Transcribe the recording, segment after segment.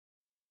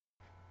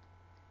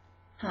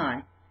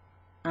Hi,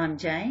 I'm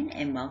Jane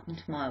and welcome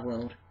to my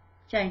world,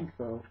 Jane's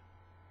World.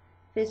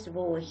 First of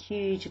all, a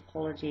huge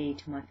apology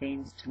to my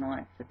fans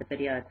tonight for the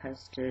video I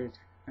posted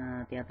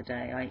the other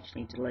day. I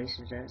actually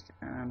deleted it.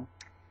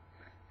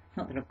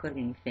 Not that I've got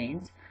any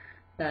fans,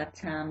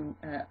 but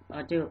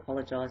I do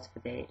apologise for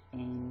that,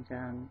 and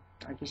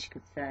I guess you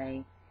could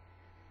say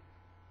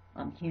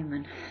I'm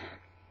human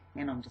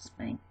and I'm just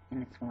me,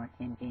 and that's all I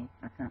can be.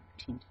 I can't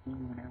pretend to be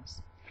anyone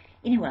else.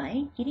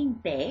 Anyway, getting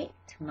back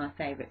to my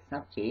favourite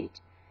subject,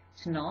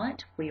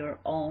 tonight we are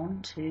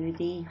on to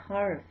the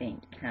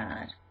Hierophant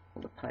card,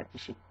 or the Pope you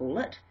should call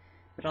it,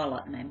 but I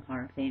like the name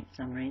Hierophant for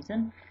some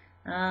reason.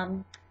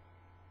 And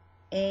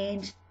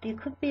there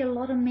could be a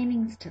lot of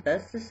meanings to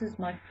this. This is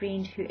my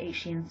friend who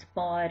actually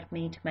inspired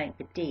me to make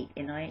the deck,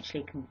 and I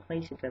actually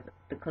completed it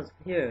because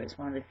of her. It's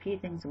one of the few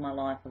things in my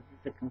life I've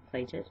ever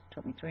completed. It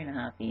took me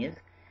 3.5 years,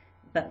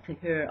 but for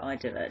her I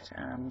did it.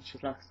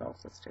 She's like a soul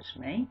sister to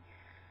me.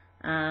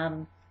 I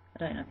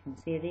don't know if you can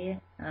see her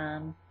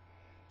there.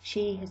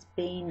 She has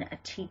been a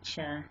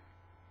teacher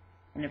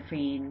and a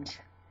friend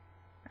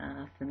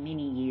for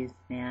many years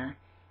now,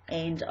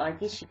 and I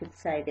guess you could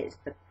say that's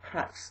the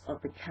crux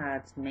of the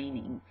card's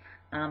meaning.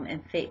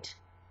 In fact,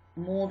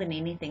 more than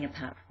anything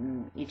apart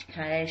from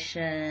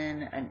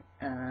education,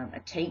 a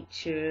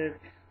teacher,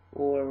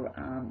 or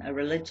a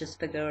religious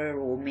figure,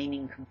 or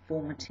meaning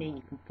conformity,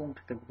 you conform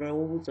to the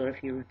rules, or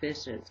if you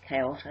reverse it, it's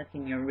chaotic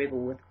and you're a rebel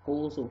with a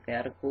cause or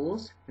without a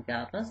cause,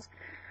 regardless.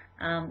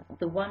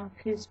 The one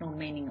personal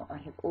meaning I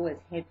have always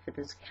had for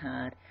this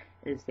card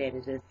is that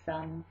it is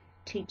some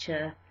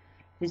teacher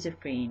who's a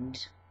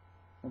friend,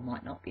 or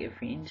might not be a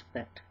friend,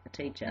 but a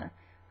teacher,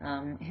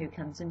 who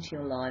comes into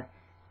your life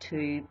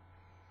to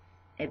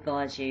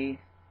advise you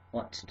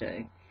what to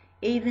do.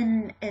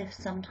 Even if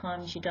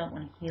sometimes you don't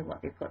want to hear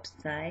what they've got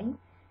to say,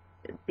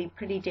 be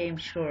pretty damn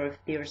sure if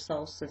they're a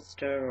soul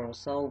sister or a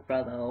soul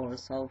brother or a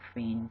soul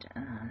friend,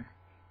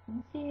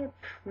 they're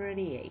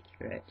pretty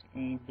accurate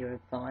and their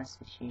advice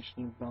is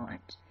usually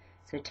right.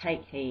 So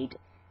take heed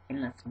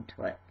and listen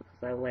to it,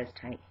 because I always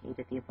take heed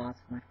of the advice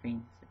of my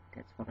friends.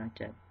 That's what I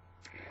do.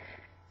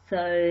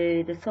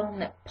 So the song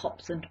that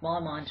pops into my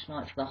mind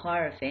tonight for the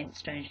Hierophant,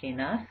 strangely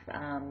enough,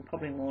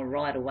 probably more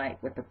Ride Awake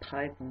with the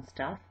Pope and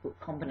stuff, but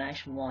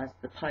combination wise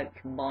the Pope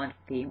combined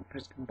with the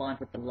Empress combined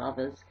with the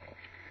Lovers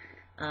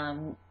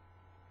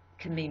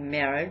can be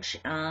marriage,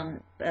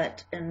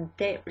 but in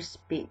that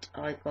respect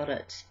I got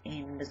it,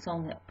 and the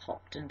song that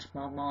popped into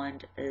my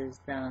mind is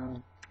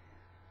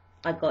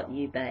I Got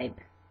You Babe.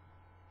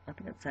 I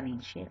think it's Sonny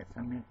and Cher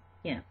somewhere.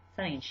 Yeah,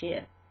 Sonny and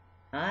Cher.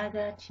 I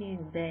got you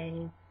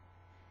babe.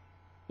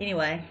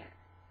 Anyway,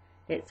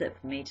 that's it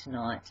for me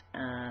tonight.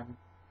 I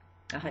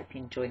hope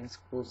you enjoy this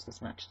course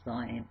as much as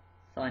I am.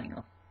 Signing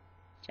off,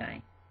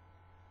 Jane.